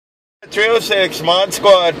306, Mod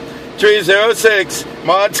Squad. 306,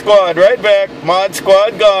 Mod Squad. Right back. Mod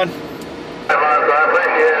Squad gone.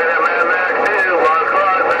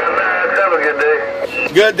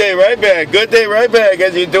 Good day, right back. Good day, right back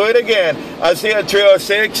as you do it again. I see a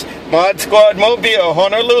 306, Mod Squad Mobile,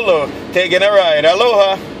 Honolulu, taking a ride.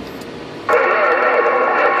 Aloha.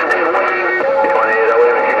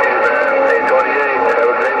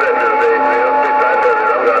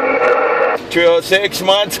 306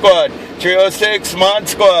 Mod Squad. 306 Mod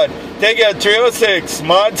Squad. Take it, 306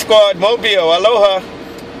 Mod Squad Mobile. Aloha.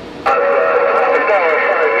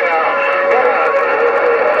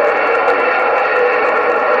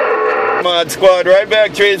 Mod Squad, right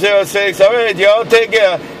back, 306. All right, y'all take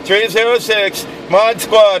care. 306 Mod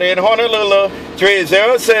Squad in Honolulu.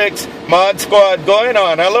 306 Mod Squad going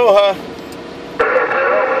on. Aloha.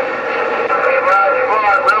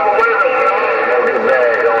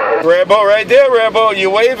 Rebel, right there, Rebel.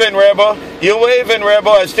 You waving, Rebel. You waving,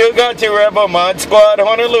 Rebel. I still got you, Rebel. Mod Squad,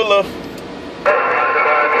 Honolulu.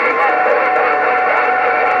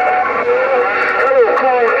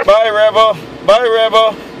 Bye, Rebel. Bye,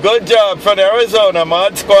 Rebel. Good job from Arizona.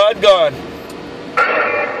 Mod Squad gone.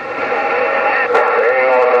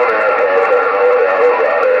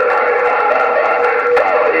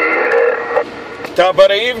 Top of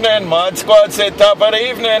the evening. Mod Squad said top of the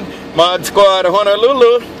evening. Mod Squad,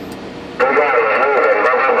 Honolulu.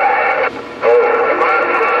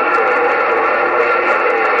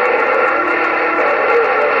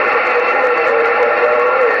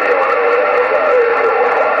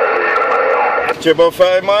 Triple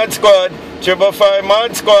five Mod Squad. 555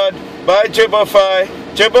 Mod Squad. Bye 555.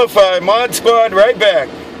 555 Mod Squad right back.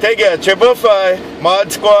 Take it. 555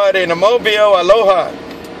 Mod Squad in a Mobile. Aloha.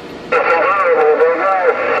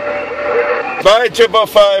 Bye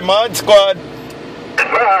 555 Mod Squad.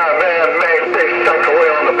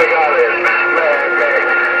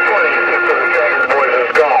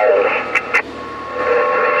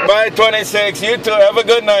 Bye 26. You too. Have a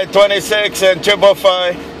good night. 26 and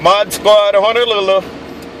 555 Mod Squad Honolulu.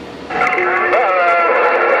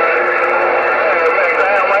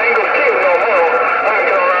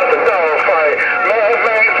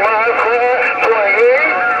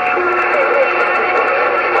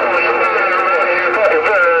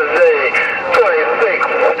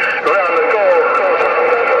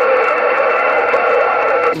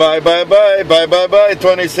 Bye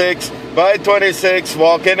 26. Bye 26.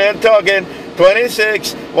 Walking and talking.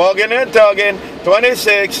 26. Walking and talking.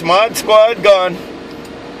 26. Mod Squad gone.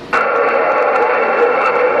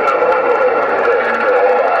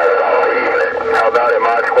 How about it,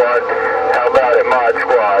 Mod Squad? How about it, Mod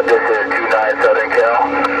Squad? This is 29 Southern Cal.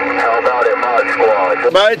 How about it, Mod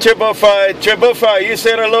Squad? Bye 555. 555. You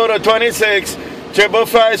said hello to 26.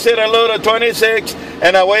 555 said hello to 26.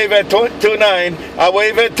 And I wave at 29. I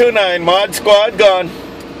wave at 29. Mod Squad gone.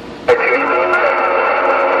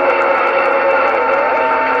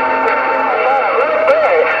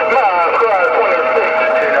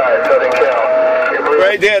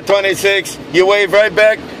 Right there, 26. You wave right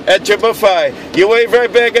back at 555. You wave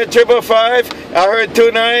right back at 555. I heard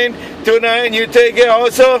 29. 29. You take it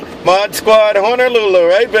also. Mod Squad Honolulu.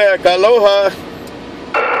 Right back. Aloha.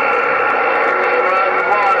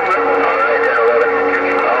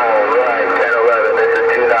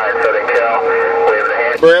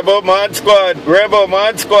 Rebel Mod Squad, Rebel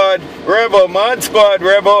Mod Squad, Rebel Mod Squad,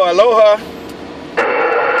 Rebel, Aloha.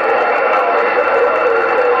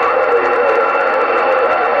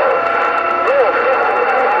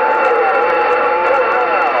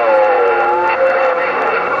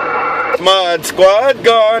 Mod Squad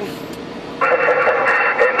gone.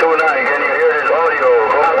 And 29, can you hear his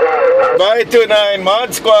audio? Bye 29,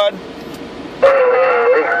 Mod Squad.